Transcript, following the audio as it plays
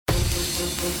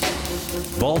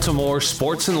Baltimore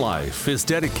Sports and Life is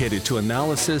dedicated to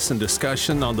analysis and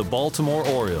discussion on the Baltimore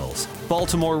Orioles,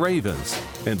 Baltimore Ravens,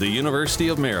 and the University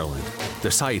of Maryland. The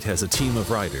site has a team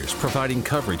of writers providing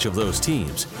coverage of those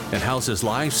teams and houses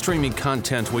live streaming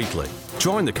content weekly.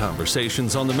 Join the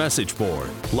conversations on the message board,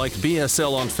 like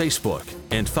BSL on Facebook,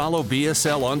 and follow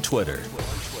BSL on Twitter.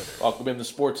 Welcome into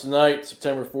Sports Night,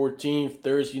 September 14th,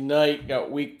 Thursday night.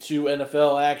 Got Week 2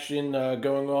 NFL action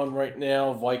going on right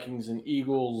now. Vikings and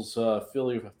Eagles,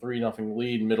 Philly with a 3-0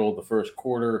 lead, middle of the first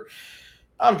quarter.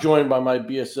 I'm joined by my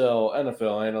BSL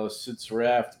NFL analyst, Sid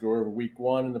Saraf, to go over Week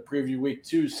 1 and the preview Week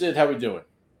 2. Sid, how we doing?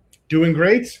 Doing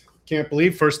great. Can't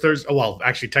believe first Thursday. Oh, well,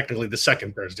 actually, technically the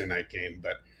second Thursday night game,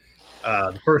 but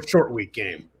the first short week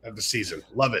game of the season.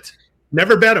 Love it.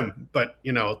 Never bet them, but,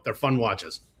 you know, they're fun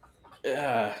watches.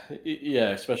 Yeah,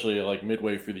 especially like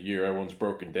midway through the year, everyone's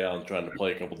broken down trying to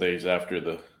play a couple days after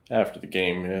the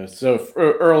game. Yeah, so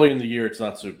early in the year, it's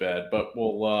not so bad. But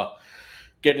we'll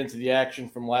get into the action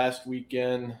from last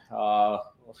weekend.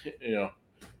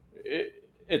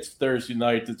 It's Thursday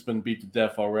night. It's been beat to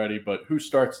death already. But who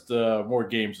starts the more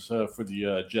games for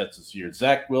the Jets this year?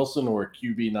 Zach Wilson or a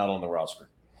QB not on the roster?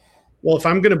 Well, if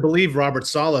I'm going to believe Robert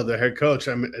Saleh, the head coach,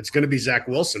 it's going to be Zach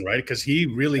Wilson, right? Because he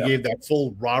really gave that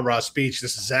full rah-rah speech.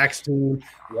 This is Zach's team.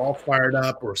 We're all fired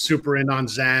up. We're super in on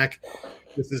Zach.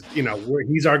 This is,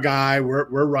 he's our guy. We're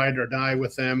ride or die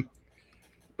with him.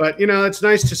 But, it's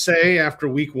nice to say after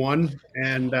Week 1,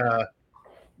 and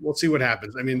we'll see what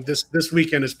happens. I mean, this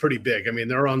weekend is pretty big. I mean,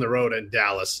 they're on the road in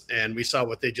Dallas, and we saw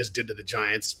what they just did to the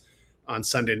Giants on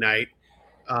Sunday night.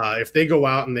 If they go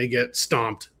out and they get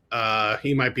stomped,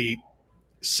 he might be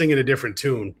singing a different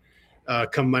tune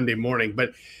come Monday morning. But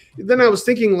then I was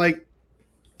thinking, they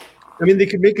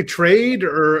could make a trade,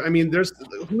 or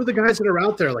who are the guys that are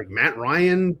out there, like Matt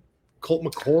Ryan, Colt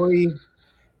McCoy?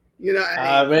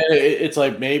 It's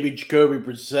like maybe Jacoby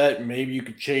Brissett. Maybe you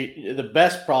could trade. The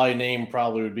best name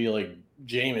would be like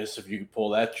Jameis if you could pull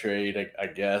that trade, I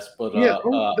guess. But that's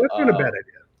not a bad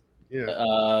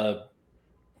idea.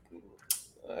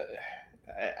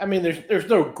 There's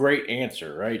no great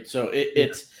answer, right? So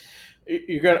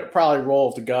you're gonna probably roll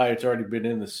with the guy that's already been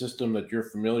in the system that you're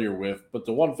familiar with. But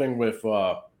the one thing with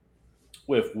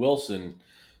Wilson,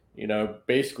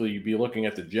 basically you'd be looking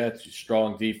at the Jets,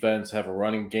 strong defense, have a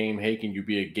running game. Hey, can you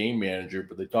be a game manager?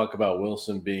 But they talk about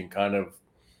Wilson being kind of,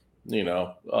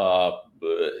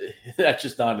 that's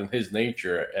just not in his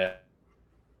nature,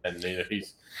 and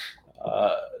he's.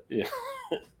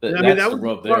 That's the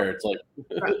rub there. It's like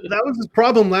that was his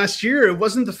problem last year. It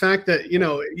wasn't the fact that,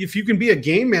 if you can be a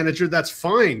game manager, that's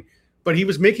fine. But he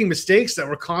was making mistakes that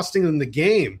were costing him the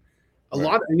game a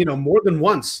lot, more than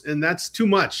once. And that's too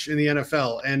much in the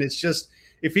NFL. And it's just,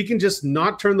 if he can just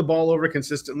not turn the ball over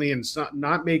consistently and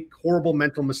not make horrible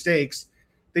mental mistakes,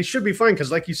 they should be fine.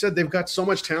 Because like you said, they've got so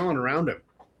much talent around him.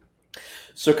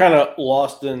 So kind of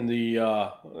lost in the,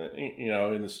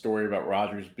 in the story about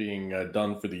Rodgers being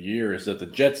done for the year is that the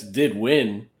Jets did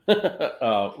win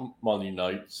Monday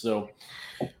night. So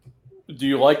do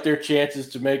you like their chances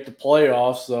to make the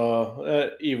playoffs,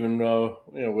 even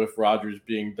with Rodgers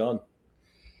being done?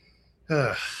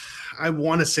 I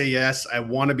want to say yes. I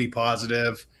want to be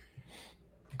positive.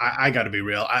 I got to be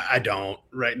real. I don't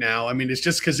right now. I mean, it's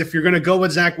just because if you're going to go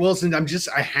with Zach Wilson,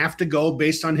 I have to go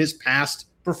based on his past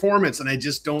performance, and I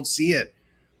just don't see it.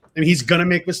 I mean, he's gonna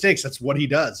make mistakes. That's what he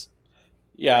does.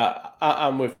 Yeah,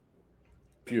 I'm with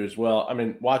you as well. I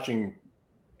mean, watching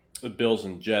the Bills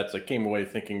and Jets, I came away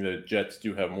thinking the Jets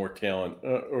do have more talent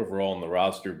overall in the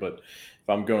roster. But if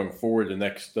I'm going forward the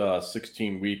next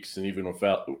 16 weeks, and even with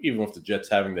the Jets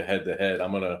having the head-to-head,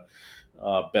 I'm gonna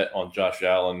bet on Josh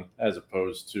Allen as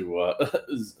opposed to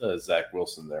Zach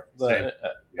Wilson there.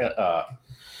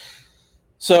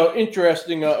 So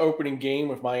interesting opening game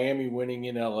with Miami winning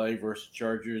in LA versus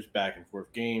Chargers, back and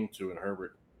forth game. Tua and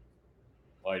Herbert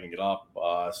lighting it up.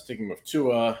 Sticking with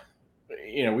Tua,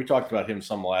 we talked about him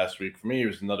some last week. For me, it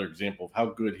was another example of how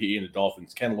good he and the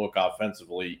Dolphins can look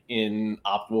offensively in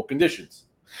optimal conditions.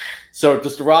 So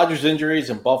does the Rodgers injuries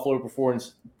and Buffalo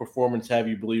performance have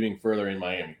you believing further in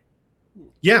Miami?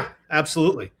 Yeah,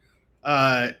 absolutely.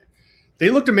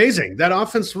 They looked amazing. That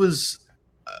offense was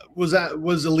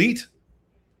elite.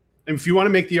 And if you want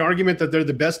to make the argument that they're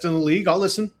the best in the league, I'll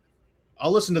listen.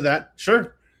 I'll listen to that.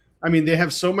 Sure. I mean, they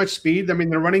have so much speed. I mean,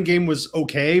 their running game was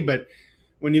okay, but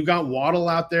when you've got Waddle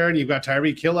out there and you've got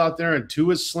Tyreek Hill out there and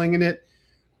Tua's slinging it,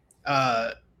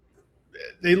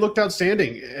 they looked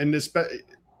outstanding. And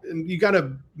you got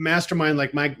a mastermind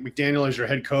like Mike McDaniel as your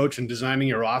head coach and designing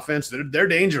your offense. They're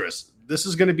dangerous. This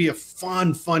is going to be a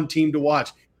fun team to watch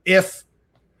if,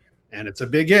 and it's a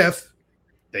big if,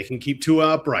 they can keep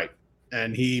Tua upright.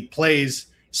 and he plays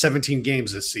 17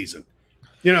 games this season.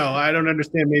 You know, I don't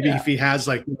understand. Maybe if he has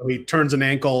he turns an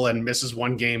ankle and misses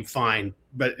one game, fine.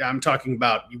 But I'm talking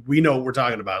about, we know what we're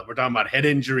talking about. We're talking about head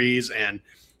injuries and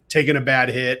taking a bad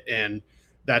hit and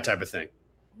that type of thing.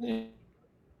 Yeah.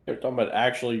 They're talking about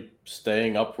actually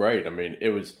staying upright. I mean, it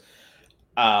was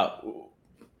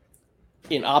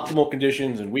in optimal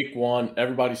conditions in week one.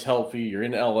 Everybody's healthy. You're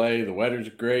in LA. The weather's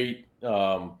great.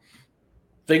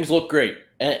 Things look great.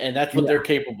 And that's what they're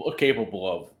capable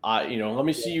of. Let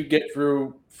me see you get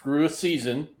through a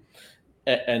season,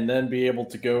 and then be able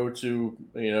to go to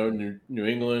New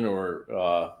England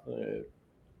or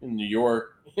in New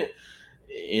York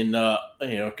in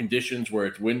conditions where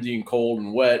it's windy and cold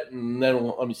and wet, and then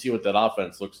let me see what that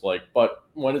offense looks like. But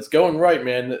when it's going right,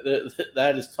 man,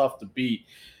 that is tough to beat.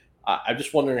 I'm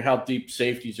just wondering how deep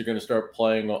safeties are going to start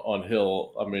playing on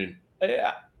Hill. I mean,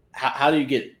 how do you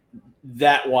get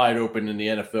that wide open in the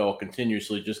NFL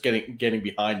continuously, just getting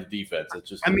behind the defense? It's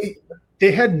just,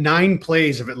 they had 9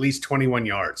 plays of at least 21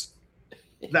 yards.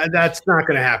 That's not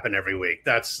going to happen every week.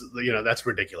 That's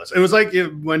ridiculous. It was like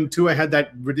when Tua had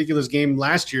that ridiculous game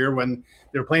last year when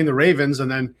they were playing the Ravens,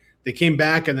 and then they came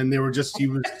back, and then he was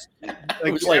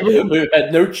we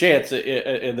had no chance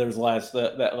in those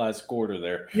that last quarter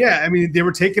there. Yeah, I mean, they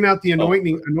were taking out the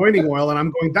anointing oil, and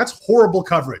I'm going, that's horrible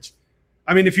coverage.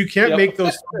 I mean, if you can't make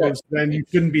those throws, then you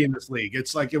shouldn't be in this league.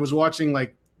 It's like it was watching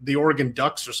like the Oregon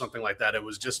Ducks or something like that. It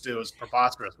was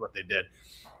preposterous what they did.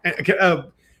 And,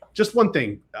 just one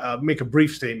thing, make a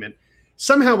brief statement.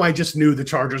 Somehow I just knew the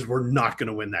Chargers were not going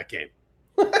to win that game.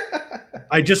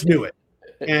 I just knew it.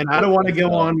 And I don't want to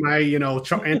go on my,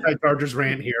 anti-Chargers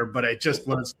rant here, but it just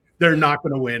was, they're not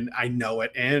going to win. I know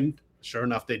it. And sure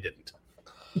enough, they didn't.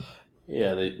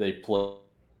 Yeah, they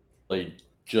played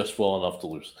just well enough to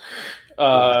lose.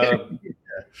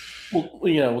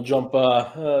 We'll jump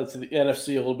to the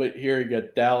NFC a little bit here. You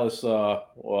got Dallas.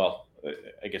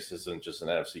 I guess this isn't just an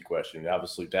NFC question.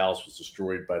 Obviously, Dallas was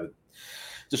destroyed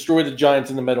the Giants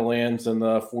in the Meadowlands, and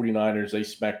the 49ers, they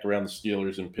smacked around the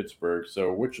Steelers in Pittsburgh.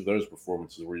 So which of those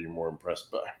performances were you more impressed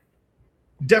by?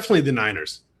 Definitely the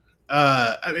Niners.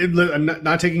 I'm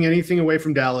not taking anything away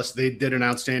from Dallas. They did an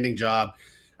outstanding job.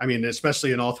 I mean,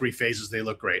 especially in all 3 phases, they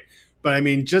look great. But I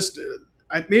mean,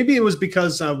 maybe it was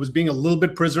because I was being a little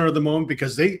bit prisoner of the moment,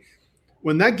 because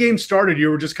when that game started,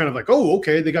 you were just kind of like, oh,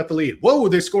 okay, they got the lead. Whoa,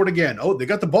 they scored again. Oh, they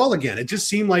got the ball again. It just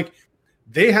seemed like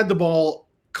they had the ball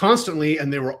constantly,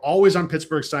 and they were always on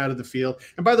Pittsburgh's side of the field.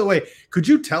 And by the way, could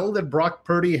you tell that Brock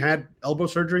Purdy had elbow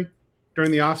surgery during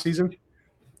the offseason?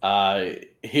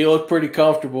 He looked pretty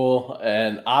comfortable,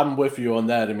 and I'm with you on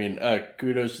that. I mean,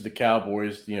 kudos to the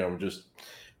Cowboys, just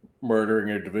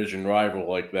murdering a division rival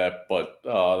like that. But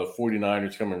the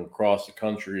 49ers coming across the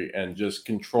country and just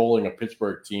controlling a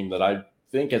Pittsburgh team that I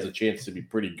think has a chance to be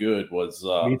pretty good was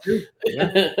Me too.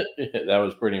 Yeah. That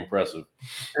was pretty impressive.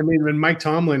 I mean, when Mike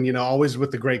Tomlin, always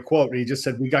with the great quote, he just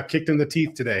said, "We got kicked in the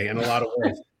teeth today" in a lot of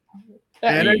ways.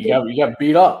 And you got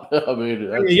beat up.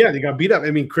 They got beat up.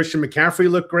 I mean, Christian McCaffrey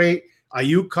looked great.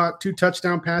 Ayuk caught 2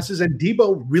 touchdown passes, and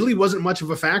Debo really wasn't much of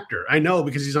a factor. I know,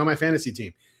 because he's on my fantasy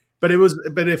team. But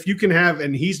if you can have,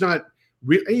 and he's not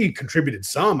really, he contributed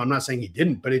some. I'm not saying he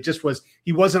didn't, but it just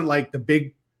he wasn't like the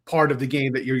big part of the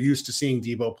game that you're used to seeing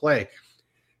Debo play.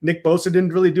 Nick Bosa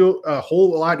didn't really do a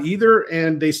whole lot either,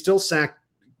 and they still sacked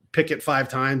Pickett 5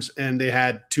 times, and they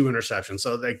had 2 interceptions.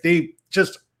 So they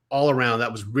just all around,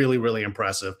 that was really, really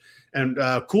impressive and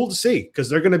cool to see, because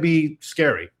they're going to be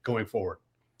scary going forward.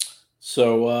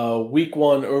 So week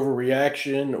 1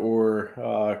 overreaction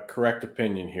or correct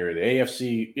opinion here? The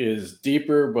AFC is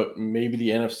deeper, but maybe the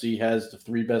NFC has the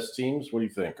 3 best teams. What do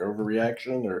you think?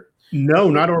 Overreaction or? No,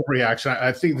 not overreaction.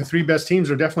 I think the 3 best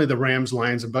teams are definitely the Rams,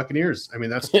 Lions, and Buccaneers. I mean,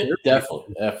 that's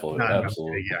definitely, absolutely.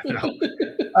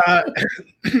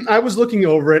 I was looking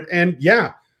over it, and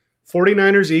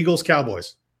 49ers, Eagles,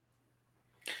 Cowboys.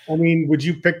 I mean, would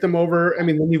you pick them over? I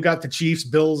mean, then you've got the Chiefs,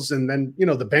 Bills, and then,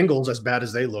 the Bengals, as bad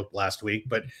as they looked last week.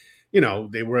 But,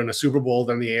 they were in a Super Bowl,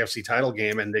 then the AFC title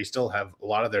game, and they still have a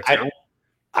lot of their talent.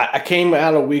 I came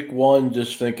out of week 1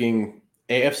 just thinking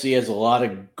AFC has a lot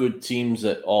of good teams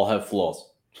that all have flaws.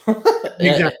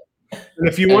 Exactly. And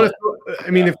if you want to,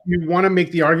 if you want to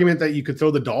make the argument that you could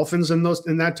throw the Dolphins in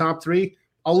that top 3,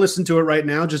 I'll listen to it right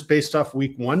now just based off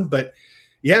week 1. But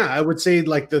I would say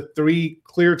like the 3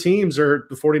 clear teams are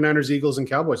the 49ers, Eagles, and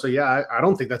Cowboys. So I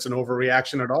don't think that's an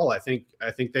overreaction at all. I think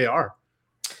they are.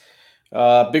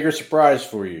 Bigger surprise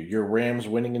for you, your Rams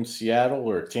winning in Seattle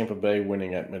or Tampa Bay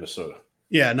winning at Minnesota?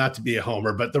 Yeah, not to be a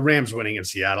homer, but the Rams winning in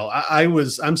Seattle.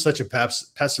 I'm such a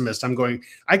pessimist.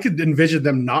 I could envision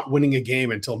them not winning a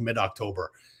game until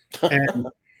mid-October. And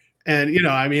And,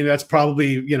 I mean, that's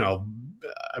probably,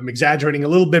 I'm exaggerating a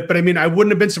little bit, but I mean, I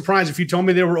wouldn't have been surprised if you told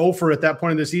me they were 0 at that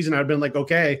point in the season. I'd been like,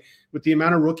 okay, with the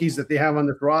amount of rookies that they have on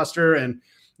this roster and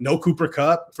no Cooper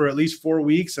Kupp for at least 4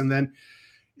 weeks. And then,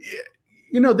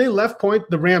 they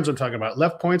the Rams I'm talking about,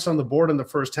 left points on the board in the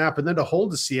first half, and then to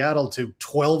hold the Seattle to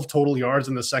 12 total yards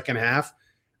in the second half.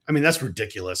 I mean, that's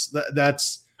ridiculous.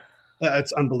 That's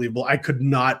unbelievable. I could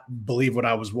not believe what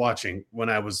I was watching when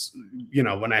I was,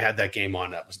 when I had that game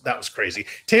on. That was crazy.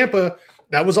 Tampa,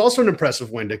 that was also an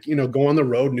impressive win to, go on the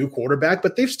road, new quarterback,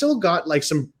 but they've still got like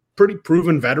some pretty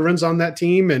proven veterans on that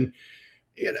team. And,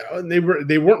 and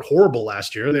they weren't horrible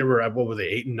last year. They were at, what were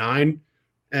they, 8-9?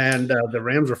 And the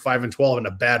Rams were 5-12 and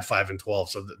a bad 5-12.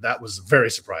 So that was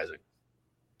very surprising.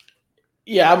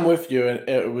 Yeah, I'm with you. And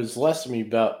it was less for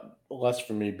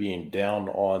me being down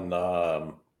on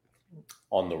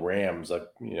the Rams.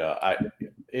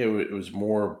 It was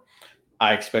more.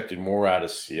 I expected more out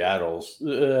of Seattle's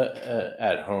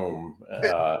at home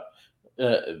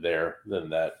there than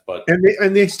that. But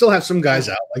and they still have some guys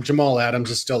out. Like Jamal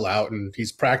Adams is still out, and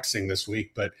he's practicing this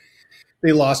week. But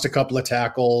they lost a couple of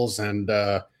tackles, and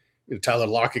Tyler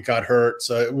Lockett got hurt.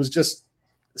 So it was just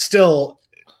still,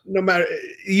 no matter,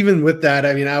 even with that,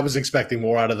 I mean, I was expecting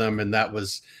more out of them, and that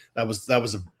was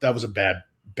a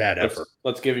bad effort.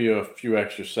 Let's give you a few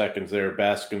extra seconds there.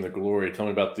 Bask in the glory. Tell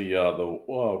me about the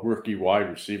rookie wide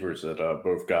receivers that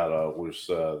both got loose.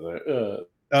 Puka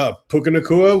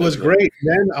Nacua was great.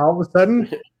 Then all of a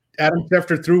sudden, Adam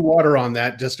Schefter threw water on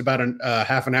that just about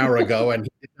half an hour ago, and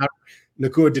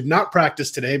Nacua did not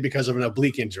practice today because of an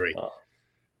oblique injury. Oh.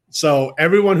 So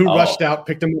everyone who rushed out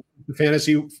picked him up the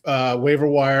fantasy waiver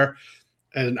wire.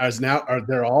 And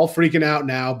they're all freaking out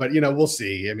now, but we'll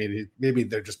see. I mean, maybe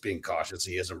they're just being cautious.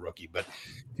 He is a rookie, but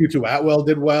Tutu Atwell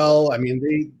did well. I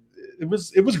mean, it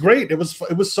was great. It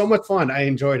was so much fun. I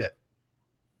enjoyed it.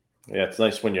 Yeah, it's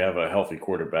nice when you have a healthy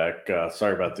quarterback.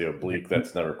 Sorry about the oblique.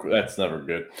 That's never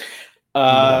good.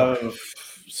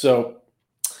 So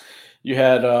you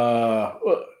had.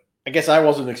 I guess I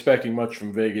wasn't expecting much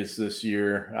from Vegas this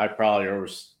year. I probably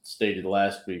overstated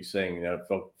last week, saying that it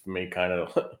felt for me kind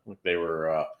of like they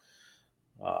were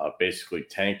basically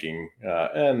tanking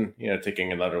and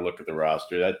taking another look at the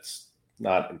roster. That's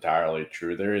not entirely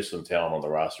true. There is some talent on the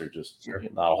roster, just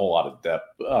not a whole lot of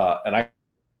depth. And I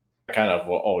kind of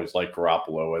always like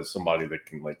Garoppolo as somebody that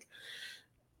can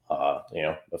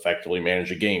effectively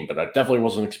manage a game. But I definitely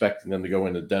wasn't expecting them to go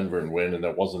into Denver and win, and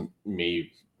that wasn't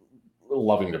me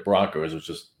loving the Broncos. It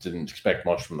just didn't expect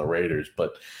much from the Raiders.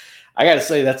 But I got to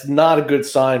say, that's not a good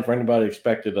sign for anybody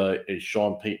expected a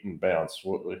Sean Payton bounce.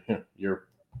 What your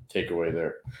takeaway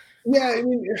there? Yeah, I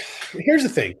mean, here's the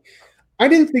thing. I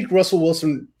didn't think Russell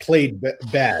Wilson played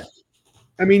bad.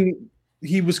 I mean,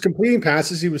 he was completing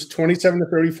passes. He was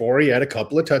 27-34. He had a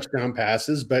couple of touchdown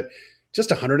passes, but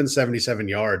just 177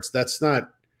 yards. That's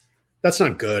not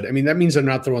good. I mean, that means they're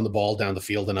not throwing the ball down the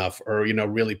field enough, or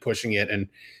really pushing it. And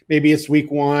maybe it's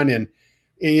week one, and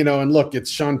look,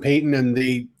 it's Sean Payton.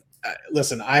 And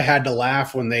listen, I had to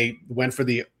laugh when they went for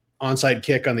the onside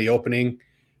kick on the opening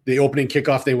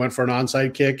kickoff. They went for an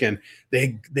onside kick, and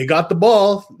they got the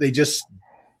ball. They just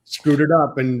screwed it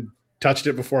up and touched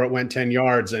it before it went 10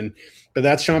 yards. But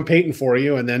that's Sean Payton for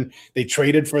you. And then they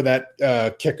traded for that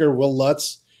kicker, Will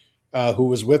Lutz, who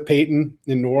was with Peyton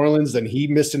in New Orleans. Then he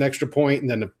missed an extra point and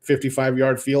then a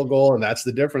 55-yard field goal. And that's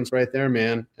the difference right there,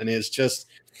 man. And it's just,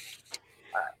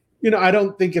 I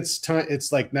don't think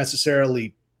it's like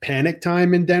necessarily panic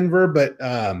time in Denver, but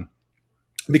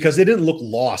because they didn't look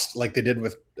lost like they did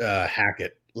with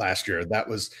Hackett last year.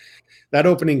 That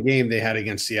opening game they had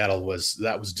against Seattle was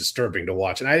disturbing to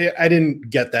watch. And I didn't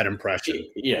get that impression.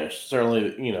 Yeah,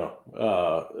 certainly,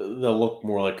 they'll look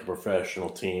more like a professional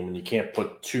team, and you can't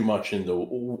put too much into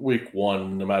week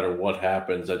one, no matter what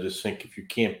happens. I just think if you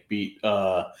can't beat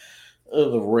the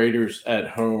Raiders at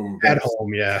home,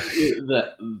 yeah,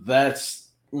 that's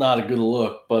not a good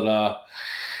look. But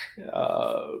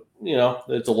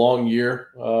it's a long year.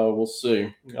 We'll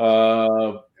see.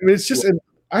 I mean, it's just.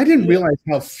 I didn't realize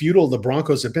how futile the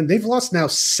Broncos have been. They've lost now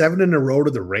 7 in a row to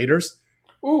the Raiders.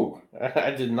 Ooh,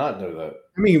 I did not know that.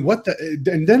 I mean,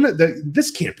 and then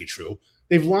this can't be true.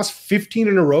 They've lost 15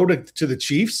 in a row to the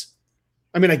Chiefs.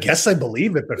 I mean, I guess I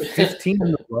believe it, but 15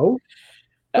 in a row?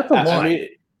 That's a lot.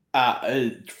 I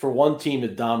mean, for one team to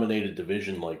dominate a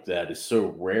division like that is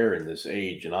so rare in this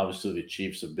age. And obviously the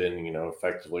Chiefs have been,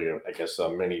 effectively, I guess, a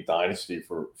mini dynasty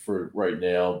for right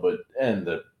now. And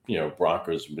the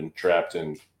Broncos have been trapped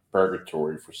in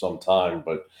purgatory for some time,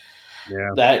 but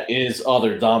that is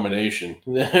other domination.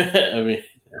 I mean,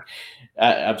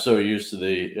 I'm so used to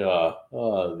the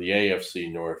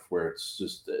AFC North where it's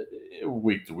just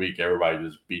week to week everybody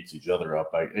just beats each other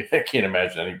up. I can't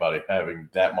imagine anybody having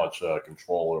that much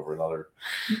control over another.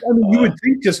 I mean, you would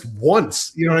think just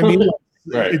once, you know what I mean?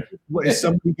 Right.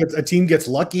 A team gets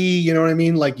lucky, you know what I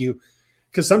mean? Like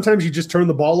because sometimes you just turn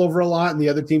the ball over a lot and the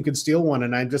other team can steal one.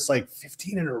 And I'm just like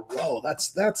 15 in a row.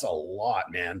 That's a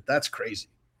lot, man. That's crazy.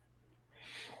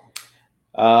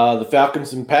 The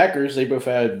Falcons and Packers, they both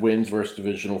had wins versus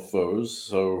divisional foes.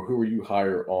 So who are you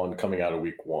higher on coming out of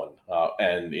week one?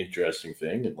 And the interesting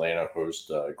thing, Atlanta hosts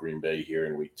Green Bay here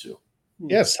in week 2.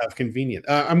 Yes, how convenient.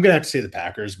 I'm going to have to say the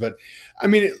Packers, but I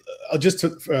mean, I'll just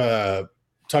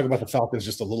talk about the Falcons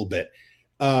just a little bit.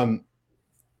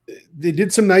 They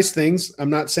did some nice things. I'm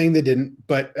not saying they didn't,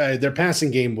 but their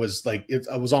passing game was it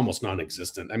was almost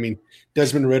non-existent. I mean,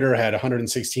 Desmond Ridder had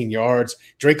 116 yards.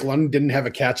 Drake London didn't have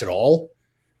a catch at all.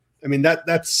 I mean,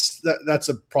 that's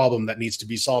a problem that needs to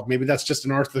be solved. Maybe that's just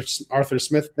an Arthur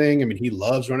Smith thing. I mean, he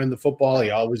loves running the football. He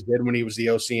always did when he was the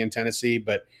OC in Tennessee,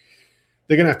 but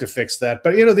they're going to have to fix that.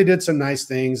 But, they did some nice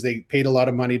things. They paid a lot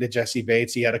of money to Jesse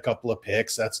Bates. He had a couple of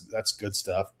picks. That's good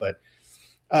stuff. But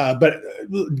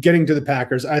getting to the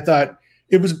Packers, I thought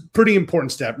it was a pretty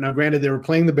important step. Now, granted, they were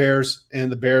playing the Bears,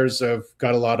 and the Bears have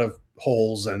got a lot of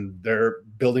holes, and they're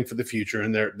building for the future,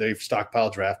 and they've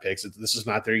stockpiled draft picks. This is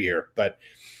not their year. But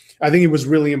I think it was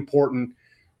really important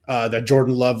that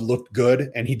Jordan Love looked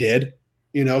good, and he did,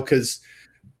 because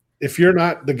if you're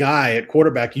not the guy at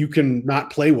quarterback, you can not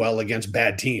play well against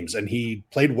bad teams, and he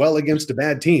played well against a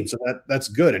bad team, so that's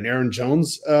good. And Aaron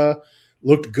Jones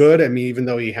looked good. I mean, even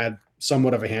though he had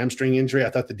somewhat of a hamstring injury,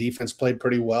 I thought the defense played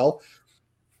pretty well.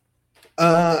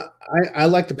 I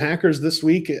like the Packers this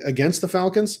week against the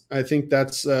Falcons. I think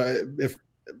that's if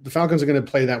the Falcons are going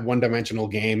to play that one-dimensional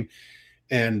game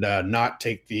and not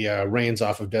take the reins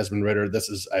off of Desmond Ridder,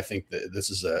 I think this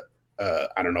is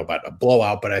I don't know about a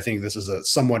blowout, but I think this is a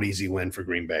somewhat easy win for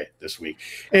Green Bay this week.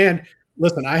 And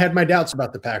listen, I had my doubts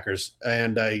about the Packers,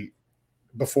 and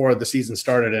before the season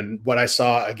started, and what I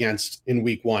saw against in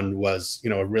week 1 was,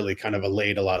 really kind of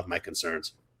allayed a lot of my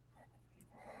concerns.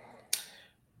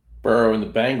 Burrow and the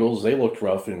Bengals, they looked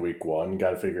rough in week 1.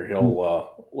 Got to figure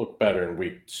he'll look better in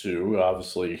week 2.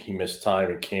 Obviously, he missed time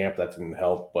in camp. That didn't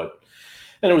help,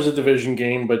 and it was a division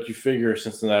game, but you figure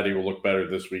Cincinnati will look better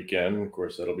this weekend. Of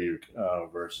course, that'll be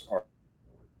versus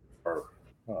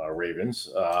our Ravens.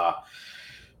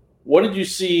 What did you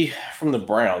see from the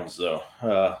Browns, though?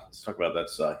 Let's talk about that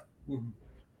side.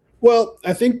 Well,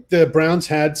 I think the Browns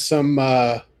had some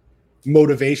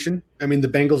motivation. I mean, the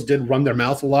Bengals did run their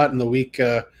mouth a lot in the week.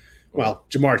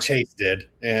 Jamar Chase did,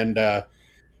 and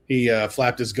he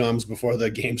flapped his gums before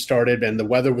the game started, and the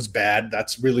weather was bad.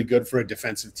 That's really good for a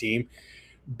defensive team.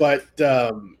 But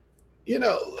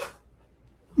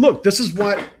look, this is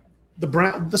what the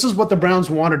Browns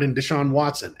wanted in Deshaun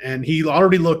Watson, and he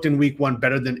already looked in week 1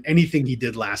 better than anything he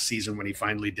did last season when he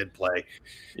finally did play.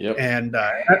 Yep. And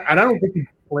I don't think he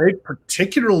played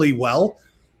particularly well.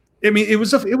 I mean, it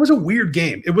was a weird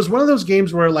game. It was one of those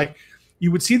games where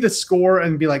you would see the score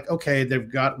and be like, okay,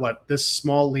 they've got this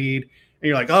small lead, and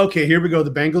you're like, okay, here we go.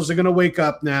 The Bengals are going to wake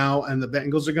up now,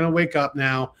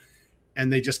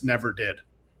 and they just never did.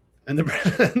 And the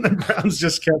Browns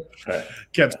just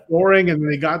kept scoring, and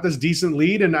they got this decent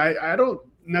lead. And I don't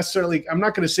necessarily – I'm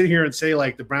not going to sit here and say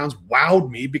the Browns wowed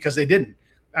me, because they didn't.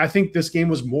 I think this game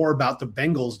was more about the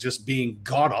Bengals just being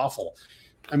god-awful.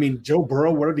 I mean, Joe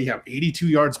Burrow, what did he have, 82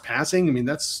 yards passing? I mean,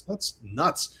 that's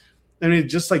nuts. I mean,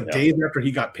 just days after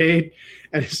he got paid.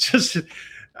 And it's just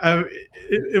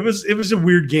it was a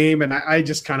weird game, and I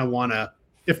just kind of want to –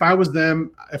 if I was the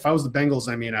Bengals,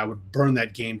 I mean, I would burn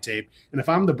that game tape. And if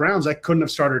I'm the Browns, I couldn't have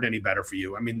started any better for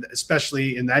you. I mean,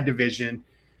 especially in that division,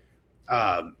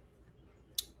 and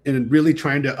really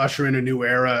trying to usher in a new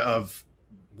era of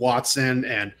Watson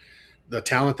and the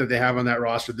talent that they have on that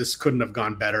roster. This couldn't have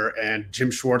gone better. And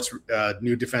Jim Schwartz,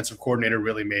 new defensive coordinator,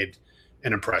 really made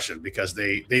an impression, because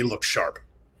they look sharp.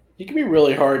 It can be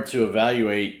really hard to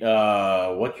evaluate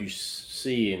what you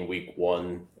see in week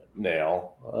 1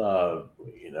 now.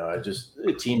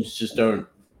 Teams just don't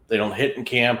hit in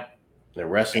camp. They're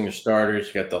resting their starters.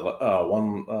 You got the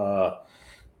one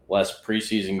last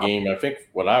preseason game. I think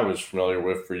what I was familiar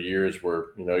with for years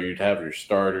were, you'd have your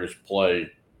starters play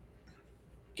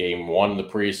game 1 of the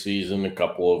preseason, a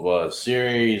couple of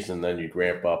series, and then you'd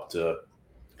ramp up to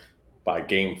by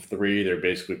game 3, they're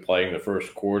basically playing the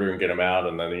first quarter and get them out,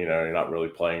 and then you're not really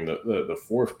playing the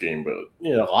fourth game. But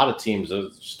a lot of teams, the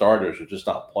starters are just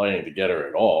not playing together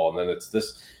at all, and then it's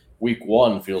this week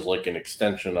one feels like an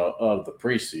extension of the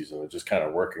preseason. It's just kind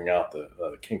of working out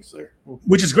the kinks there.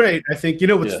 Which is great. I think,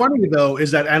 what's funny, though,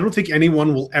 is that I don't think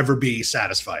anyone will ever be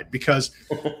satisfied because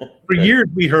for years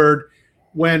we heard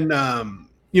when,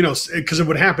 because it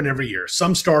would happen every year.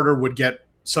 Some starter would get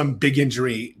some big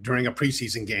injury during a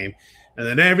preseason game, and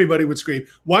then everybody would scream,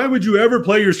 why would you ever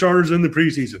play your starters in the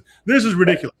preseason? This is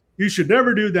ridiculous. You should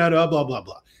never do that, blah, blah,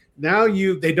 blah. Now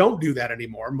they don't do that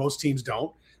anymore. Most teams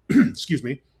don't. Excuse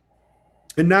me.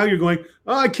 And now you're going,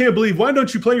 I can't believe, why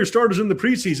don't you play your starters in the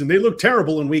preseason? They look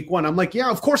terrible in week one. I'm like, yeah,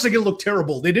 of course they're going to look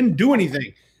terrible. They didn't do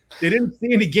anything. They didn't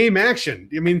see any game action.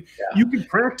 I mean, you can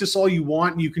practice all you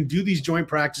want, and you can do these joint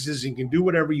practices, and you can do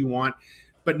whatever you want,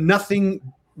 but nothing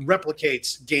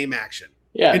replicates game action.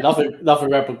 Yeah, nothing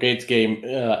replicates game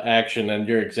action, and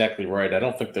you're exactly right. I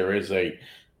don't think there is a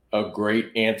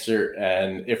great answer,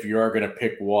 and if you are going to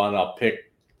pick one, I'll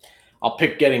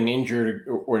pick getting injured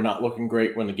or not looking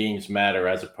great when the games matter,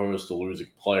 as opposed to losing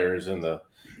players in the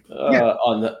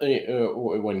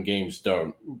when games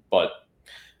don't. But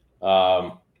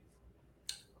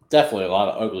definitely a lot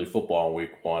of ugly football in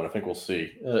week one. I think we'll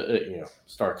see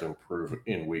start to improve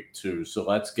in week two. So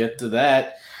let's get to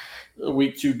that.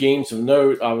 Week two games of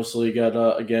note. Obviously, you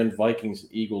got again Vikings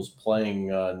and Eagles playing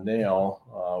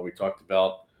now. We talked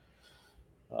about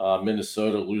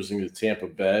Minnesota losing to Tampa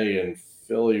Bay, and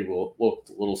Philly looked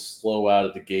a little slow out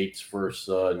of the gates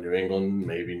versus New England.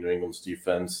 Maybe New England's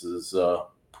defense is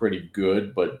pretty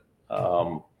good, but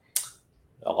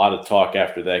a lot of talk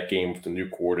after that game with the new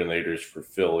coordinators for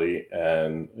Philly,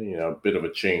 and a bit of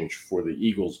a change for the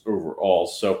Eagles overall.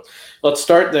 So let's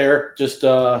start there. Just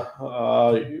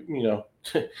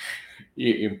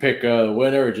you pick a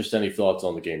winner, or just any thoughts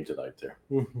on the game tonight there?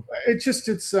 It's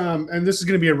and this is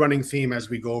going to be a running theme as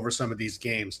we go over some of these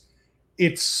games.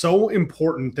 It's so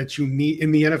important that you need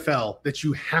in the NFL that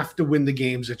you have to win the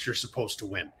games that you're supposed to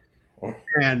win.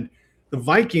 And the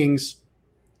Vikings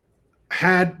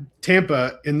had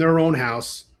Tampa in their own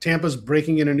house. Tampa's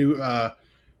breaking in a new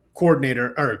quarterback,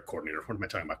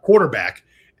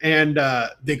 and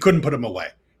they couldn't put him away.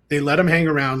 They let him hang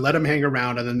around,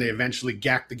 and then they eventually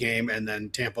gacked the game, and then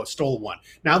Tampa stole one.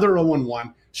 Now they're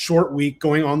 0-1, short week,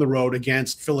 going on the road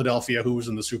against Philadelphia, who was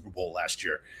in the Super Bowl last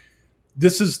year.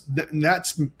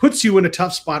 That puts you in a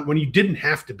tough spot when you didn't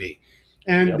have to be.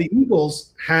 And the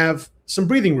Eagles have some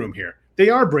breathing room here. They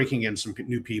are breaking in some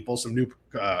new people, some new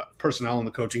personnel on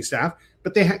the coaching staff,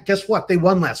 but guess what? They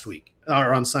won last week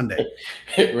or on Sunday.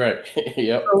 Right.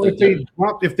 Yep. So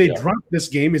if they drop this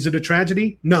game, is it a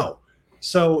tragedy? No.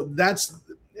 So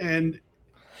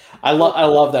I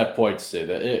love that point, Sid.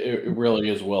 It really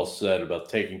is well said about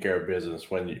taking care of business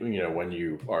when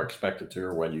you are expected to,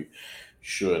 or when you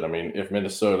should. I mean, if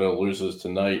Minnesota loses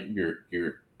tonight,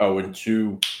 you're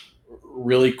 0-2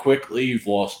 really quickly. You've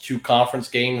lost 2 conference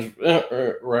games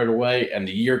right away, and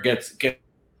the year gets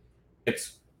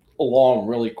along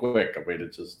really quick. I mean,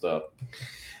 it's just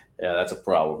that's a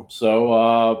problem.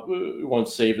 So we won't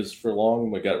save this for long.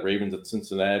 We got Ravens at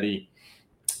Cincinnati.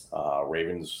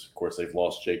 Ravens, of course, they've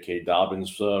lost J.K.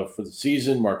 Dobbins for the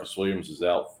season. Marcus Williams is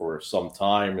out for some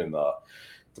time, and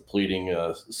depleting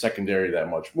secondary that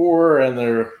much more. And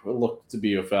they look to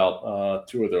be without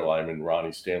 2 of their linemen,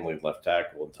 Ronnie Stanley, left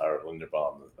tackle, and Tyler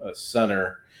Linderbaum,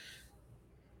 center.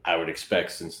 I would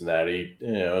expect Cincinnati,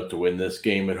 to win this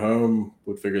game at home.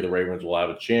 Would figure the Ravens will have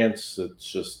a chance. It's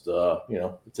just,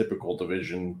 the typical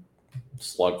division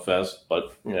slugfest.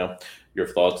 But, your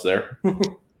thoughts there?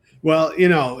 Well,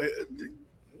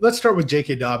 let's start with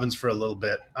J.K. Dobbins for a little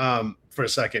bit, for a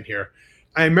second here.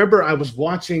 I remember I was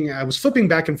flipping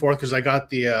back and forth because I got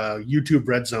the YouTube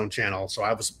Red Zone channel. So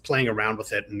I was playing around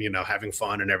with it and, having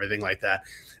fun and everything like that.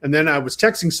 And then I was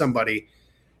texting somebody,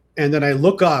 and then I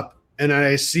look up and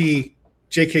I see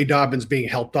J.K. Dobbins being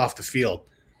helped off the field.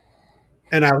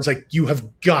 And I was like, you have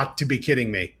got to be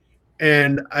kidding me.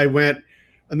 And I went,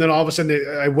 and then all of a sudden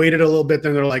I waited a little bit.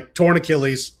 Then they're like, torn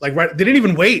Achilles. Like, right, they didn't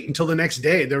even wait until the next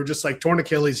day. They were just like, torn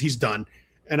Achilles, he's done.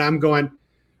 And I'm going,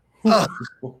 oh.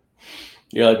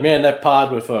 You're like, man, that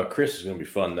pod with Chris is going to be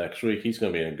fun next week. He's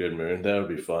going to be in a good mood. That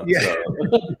would be fun. Yeah. So.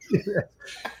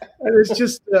 And it's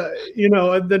just,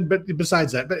 and then, but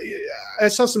besides that, but I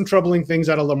saw some troubling things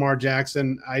out of Lamar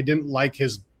Jackson. I didn't like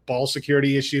his ball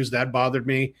security issues. That bothered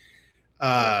me.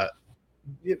 I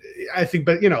think,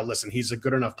 but, listen, he's a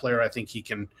good enough player. I think he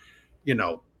can,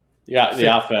 Yeah,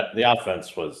 the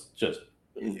offense was just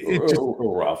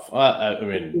rough. I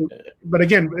mean, but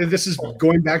again, this is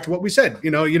going back to what we said.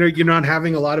 You're not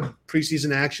having a lot of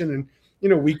preseason action,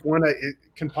 and week one it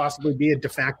can possibly be a de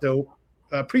facto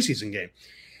preseason game.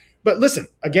 But listen,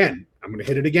 again, I'm going to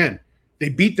hit it again. They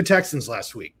beat the Texans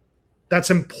last week. That's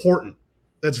important.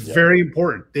 That's very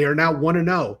important. They are now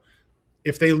 1-0.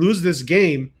 If they lose this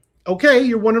game, okay,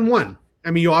 you're 1-1.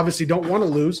 I mean, you obviously don't want to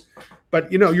lose,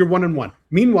 but you're 1-1.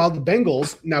 Meanwhile, the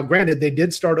Bengals, now granted, they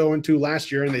did start 0-2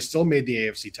 last year and they still made the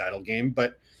AFC title game,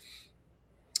 but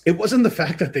it wasn't the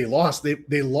fact that they lost.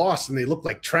 They lost and they looked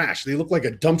like trash. They looked like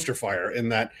a dumpster fire in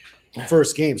that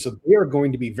first game. So they are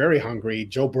going to be very hungry.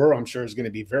 Joe Burrow, I'm sure, is going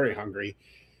to be very hungry.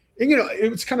 And,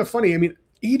 it was kind of funny. I mean,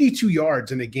 82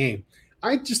 yards in a game.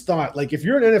 I just thought, like, if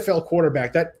you're an NFL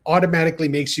quarterback, that automatically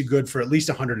makes you good for at least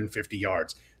 150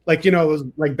 yards. Like, it was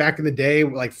like back in the day,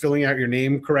 like filling out your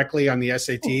name correctly on the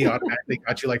SAT automatically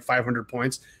got you like 500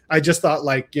 points. I just thought,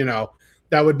 like,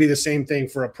 that would be the same thing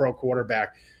for a pro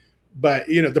quarterback. But,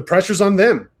 the pressure's on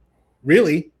them,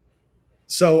 really.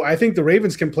 So I think the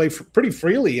Ravens can play pretty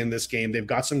freely in this game. They've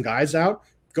got some guys out.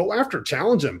 Go after,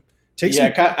 challenge them.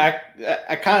 I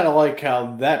kind of like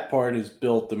how that part is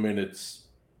built. I mean,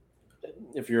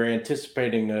 if you're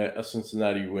anticipating a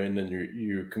Cincinnati win, then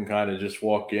you can kind of just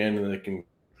walk in and they can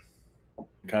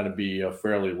kind of be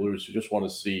fairly loose. You just want to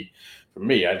see, for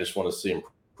me, I just want to see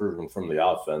improvement from the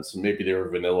offense. And maybe they were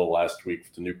vanilla last week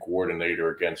with the new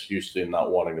coordinator against Houston,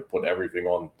 not wanting to put everything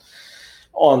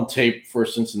on tape for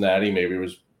Cincinnati. Maybe it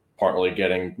was partly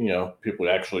getting, people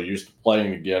actually used to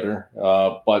playing together.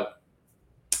 But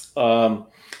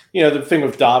the thing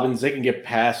with Dobbins, they can get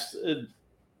past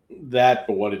that,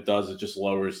 but what it does, it just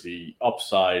lowers the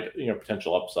upside,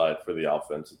 potential upside for the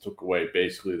offense. It took away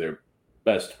basically their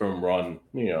best home run,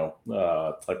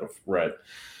 type of threat.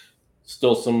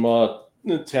 Still some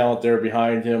talent there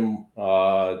behind him,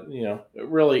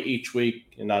 really each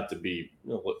week, and not to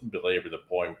belabor the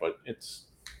point, but it's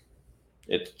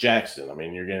Jackson. I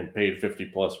mean, you're getting paid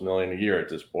 $50+ million a year at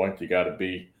this point. You got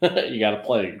to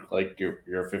play like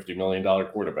you're a $50 million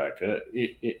quarterback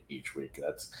each week.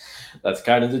 That's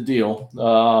kind of the deal.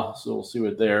 So we'll see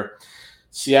what there.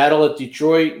 Seattle at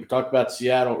Detroit. We talked about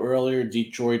Seattle earlier.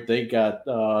 Detroit, they got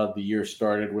the year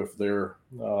started with their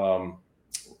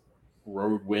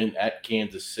road win at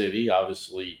Kansas City.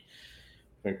 Obviously,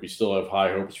 I think we still have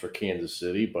high hopes for Kansas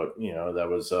City, but, that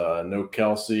was no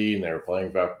Kelsey, and they were playing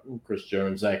about Chris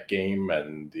Jones that game,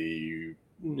 and the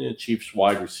Chiefs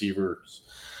wide receivers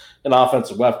and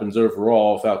offensive weapons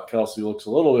overall without Kelsey looks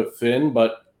a little bit thin,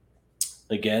 but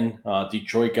again,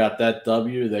 Detroit got that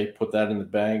W. They put that in the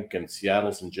bank, and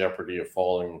Seattle's in jeopardy of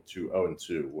falling to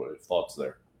 0-2. What are your thoughts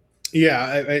there?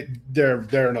 Yeah,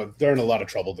 they're in a lot of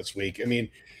trouble this week. I mean,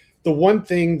 the one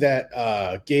thing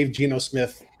that gave Geno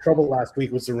Smith trouble last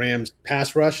week was the Rams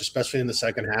pass rush, especially in the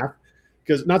second half,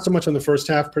 because not so much in the first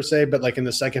half per se, but like in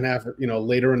the second half,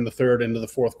 later in the third into the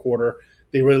fourth quarter,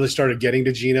 they really started getting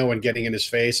to Geno and getting in his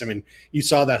face. I mean, you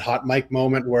saw that hot mic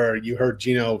moment where you heard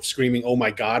Geno screaming, "Oh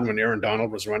my God," when Aaron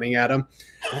Donald was running at him.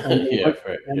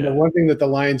 The one thing that the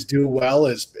Lions do well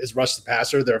is rush the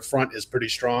passer. Their front is pretty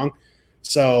strong.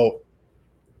 So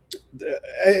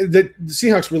the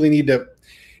Seahawks really need to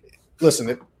listen.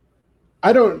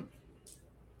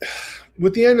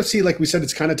 With the NFC, like we said,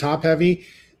 it's kind of top heavy.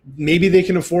 Maybe they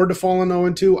can afford to fall in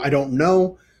 0-2. I don't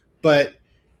know, but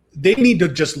they need to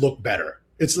just look better.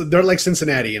 They're like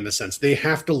Cincinnati in the sense they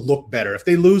have to look better. If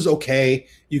they lose, okay,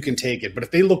 you can take it. But if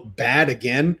they look bad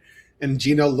again, and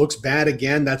Geno looks bad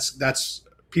again, that's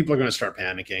people are going to start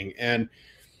panicking. And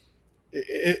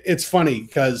it's funny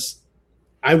because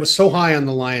I was so high on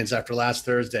the Lions after last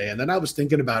Thursday, and then I was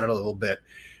thinking about it a little bit,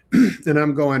 and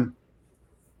I'm going,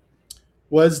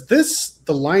 was this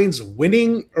the Lions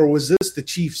winning or was this the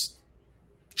Chiefs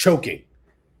choking?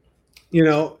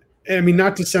 I mean,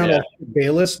 not to sound like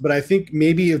Bayless, but I think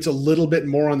maybe it's a little bit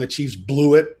more on the Chiefs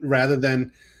blew it rather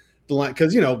than the line.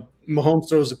 Because, Mahomes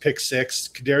throws a pick six.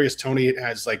 Kadarius Toney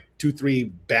has like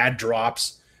 2-3 bad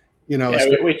drops. We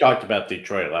talked about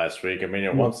Detroit last week. I mean,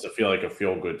 it wants to feel like a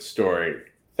feel-good story.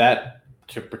 That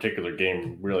particular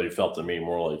game really felt to me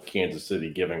more like Kansas City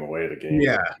giving away the game.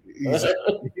 Yeah,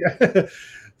 exactly. Yeah.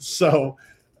 So,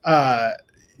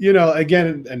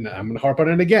 again, and I'm going to harp on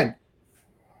it again.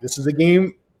 This is a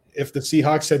game. If the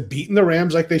Seahawks had beaten the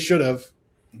Rams like they should have,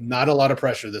 not a lot of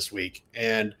pressure this week,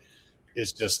 and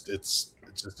it's just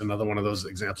another one of those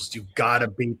examples. You got to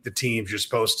beat the teams you're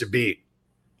supposed to beat.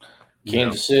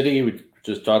 Kansas City, we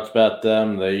just talked about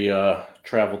them. They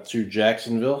traveled to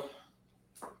Jacksonville.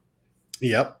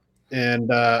 Yep, and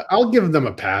I'll give them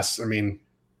a pass. I mean,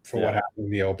 for what happened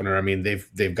in the opener, I mean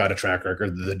they've got a track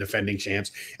record, the defending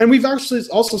champs, and we've actually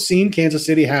also seen Kansas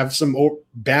City have some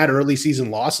bad early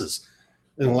season losses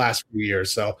in the last few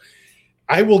years. So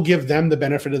I will give them the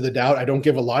benefit of the doubt. I don't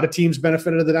give a lot of teams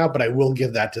benefit of the doubt, but I will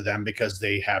give that to them because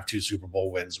they have 2 Super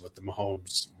Bowl wins with the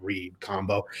Mahomes-Reed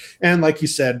combo. And like you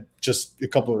said, just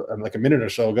like a minute or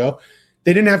so ago,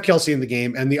 they didn't have Kelce in the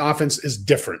game, and the offense is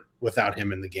different without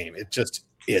him in the game. It just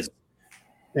is.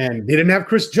 And they didn't have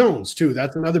Chris Jones, too.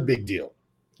 That's another big deal.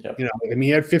 Yep. He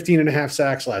had 15 and a half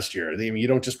sacks last year. You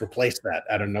don't just replace that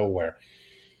out of nowhere.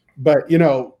 But,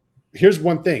 here's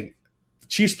one thing. The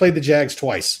Chiefs played the Jags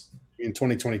twice in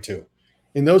 2022.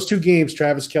 In those 2 games,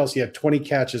 Travis Kelce had 20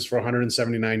 catches for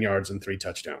 179 yards and 3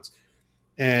 touchdowns.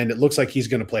 And it looks like he's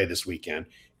going to play this weekend.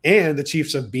 And the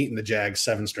Chiefs have beaten the Jags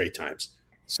 7 straight times.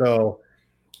 So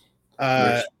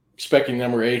expecting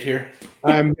number 8 here.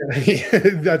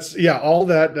 That's all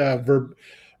that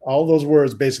all those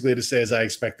words basically to say is I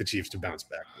expect the Chiefs to bounce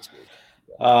back this week.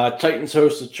 Titans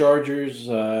host the Chargers.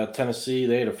 Tennessee,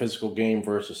 they had a physical game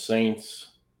versus Saints.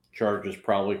 Chargers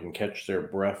probably can catch their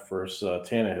breath versus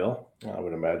Tannehill, I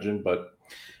would imagine. But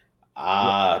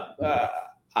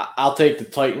I'll take the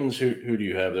Titans. Who do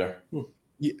you have there?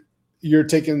 You're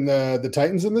taking the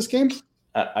Titans in this game?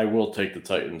 I will take the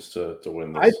Titans to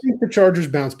win this. I think the Chargers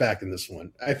bounce back in this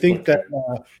one. I think that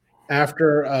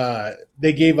after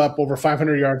they gave up over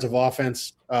 500 yards of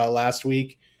offense last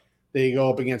week, they go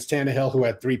up against Tannehill, who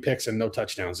had 3 picks and no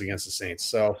touchdowns against the Saints.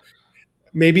 So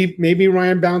maybe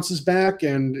Ryan bounces back.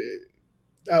 And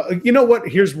you know what?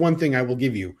 Here's one thing I will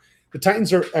give you. The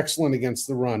Titans are excellent against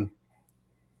the run.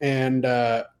 And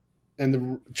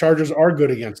the Chargers are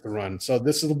good against the run. So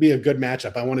this will be a good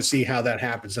matchup. I want to see how that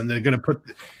happens. And they're going to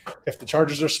if the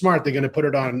Chargers are smart, they're going to put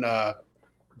it on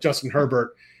Justin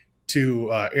Herbert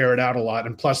to air it out a lot.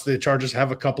 And plus the Chargers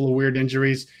have a couple of weird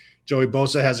injuries. Joey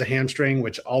Bosa has a hamstring,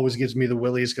 which always gives me the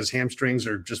willies because hamstrings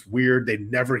are just weird. They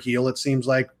never heal, it seems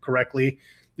like, correctly.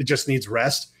 It just needs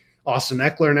rest. Austin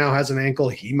Eckler now has an ankle.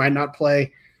 He might not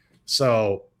play.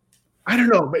 So I don't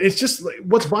know. But it's just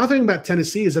what's bothering about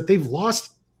Tennessee is that they've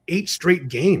lost 8 straight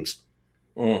games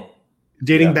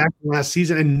dating back to last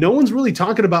season. And no one's really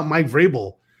talking about Mike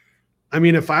Vrabel. I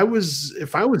mean, if I was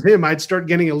him, I'd start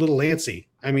getting a little antsy.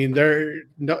 I mean,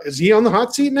 is he on the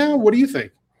hot seat now? What do you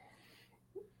think?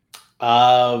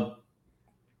 I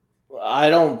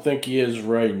don't think he is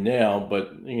right now,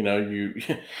 but you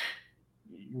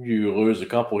lose a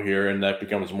couple here, and that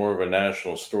becomes more of a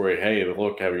national story. Hey,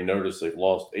 look, have you noticed they've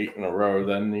lost 8 in a row?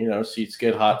 Then seats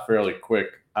get hot fairly quick.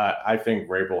 I think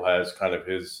Vrabel has kind of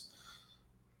his.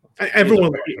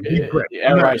 Everyone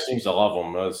everybody seems to love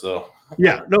him. So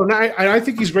I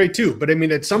think he's great too. But I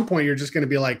mean, at some point, you're just going to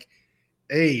be like,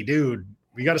 "Hey, dude,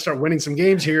 we got to start winning some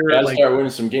games here." Start winning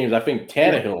some games. I think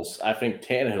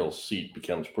Tannehill's seat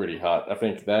becomes pretty hot. I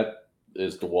think that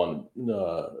is the one.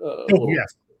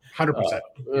 Yes, 100%.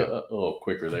 A little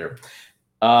quicker there.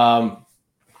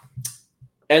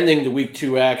 Ending the week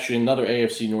 2 action, another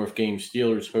AFC North game.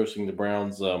 Steelers hosting the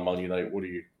Browns Monday night. What do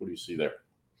you see there?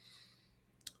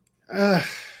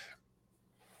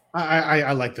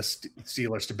 I like the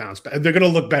Steelers to bounce back. They're going to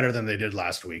look better than they did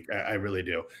last week. I really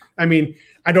do. I mean,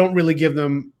 I don't really give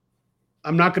them –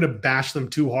 I'm not going to bash them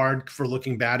too hard for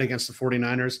looking bad against the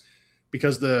 49ers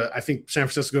because I think San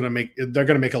Francisco they're going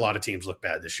to make a lot of teams look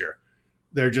bad this year.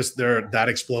 They're that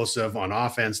explosive on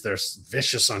offense. They're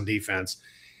vicious on defense.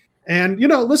 And,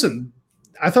 listen,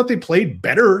 I thought they played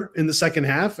better in the second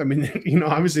half. I mean,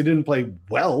 obviously didn't play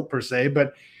well per se,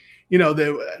 but –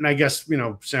 and I guess,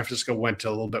 San Francisco went to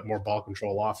a little bit more ball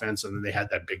control offense, and then they had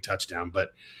that big touchdown,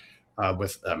 but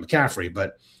with McCaffrey.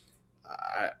 But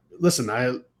listen,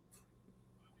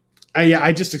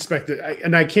 I just expect it,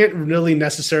 and I can't really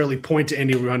necessarily point to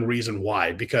any one reason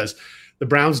why, because the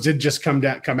Browns did just come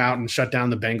out and shut down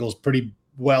the Bengals pretty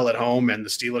well at home, and the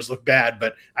Steelers look bad.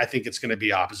 But I think it's going to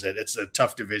be opposite. It's a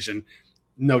tough division.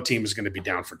 No team is going to be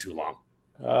down for too long.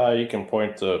 You can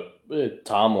point to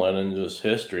Tomlin and just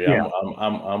history. Yeah.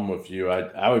 I'm with you.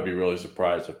 I would be really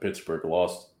surprised if Pittsburgh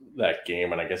lost that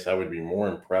game, and I guess I would be more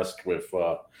impressed with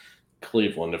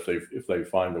Cleveland if they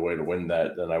find a way to win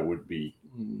that than I would be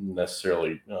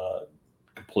necessarily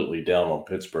completely down on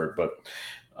Pittsburgh. But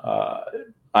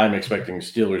I'm expecting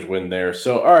Steelers win there.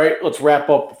 So, all right, let's wrap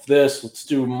up this. Let's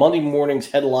do Monday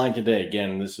morning's headline today.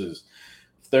 Again, this is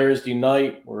Thursday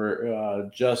night.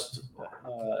 We're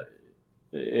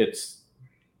it's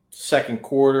second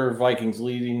quarter. Vikings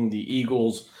leading the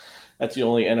Eagles. That's the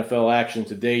only NFL action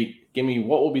to date. Give me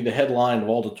what will be the headline of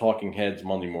all the talking heads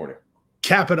Monday morning.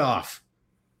 Cap it off.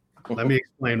 Let me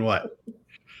explain what.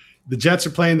 The Jets are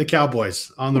playing the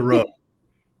Cowboys on the road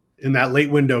in that late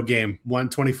window game.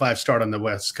 1:25 start on the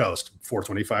West Coast.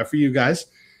 4:25 for you guys.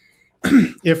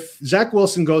 If Zach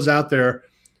Wilson goes out there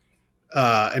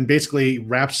and basically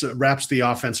wraps the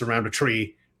offense around a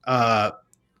tree.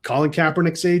 Colin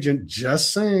Kaepernick's agent,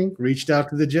 just saying, reached out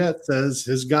to the Jets, says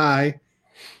his guy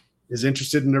is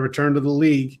interested in a return to the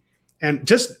league. And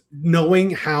just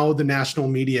knowing how the national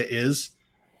media is,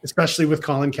 especially with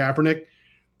Colin Kaepernick,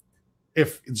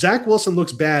 if Zach Wilson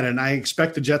looks bad, and I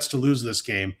expect the Jets to lose this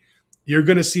game, you're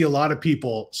going to see a lot of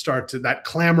people start to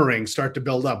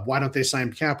build up. Why don't they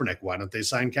sign Kaepernick? Why don't they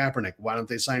sign Kaepernick? Why don't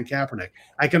they sign Kaepernick?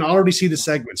 I can already see the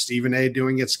segment. Stephen A.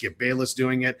 doing it, Skip Bayless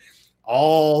doing it.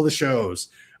 All the shows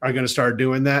are going to start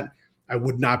doing that. I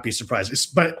would not be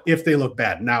surprised. But if they look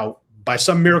bad. Now, by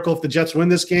some miracle, if the Jets win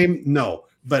this game, no.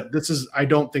 But I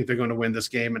don't think they're going to win this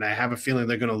game, and I have a feeling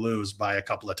they're going to lose by a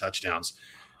couple of touchdowns.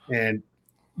 And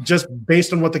just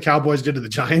based on what the Cowboys did to the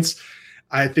Giants,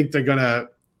 I think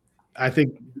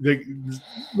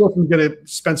Wilson's going to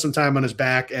spend some time on his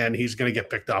back, and he's going to get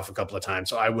picked off a couple of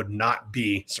times. So I would not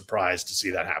be surprised to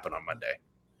see that happen on Monday.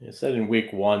 You said in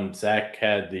week 1, Zach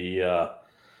had the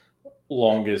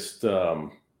longest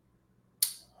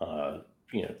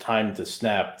time to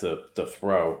snap to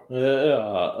throw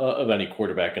of any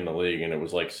quarterback in the league, and it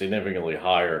was like significantly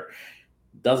higher.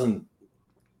 Doesn't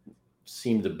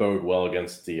seem to bode well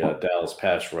against the Dallas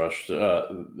pass rush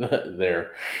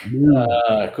there.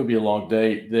 It could be a long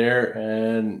day there,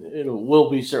 and it will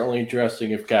be certainly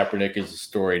interesting if Kaepernick is the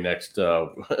story next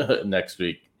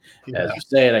week. Yeah. As you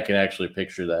say it, I can actually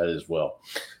picture that as well.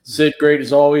 Sid, great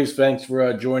as always. Thanks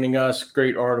for joining us.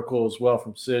 Great article as well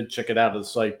from Sid. Check it out at the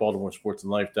site,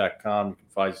 BaltimoreSportsAndLife.com. You can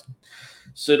find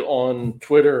Sid on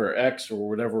Twitter or X or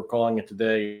whatever we're calling it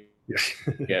today.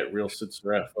 Get Real Sid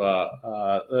Saref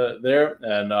there.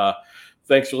 And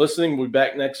thanks for listening. We'll be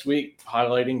back next week,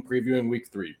 previewing week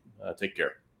 3. Take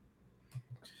care.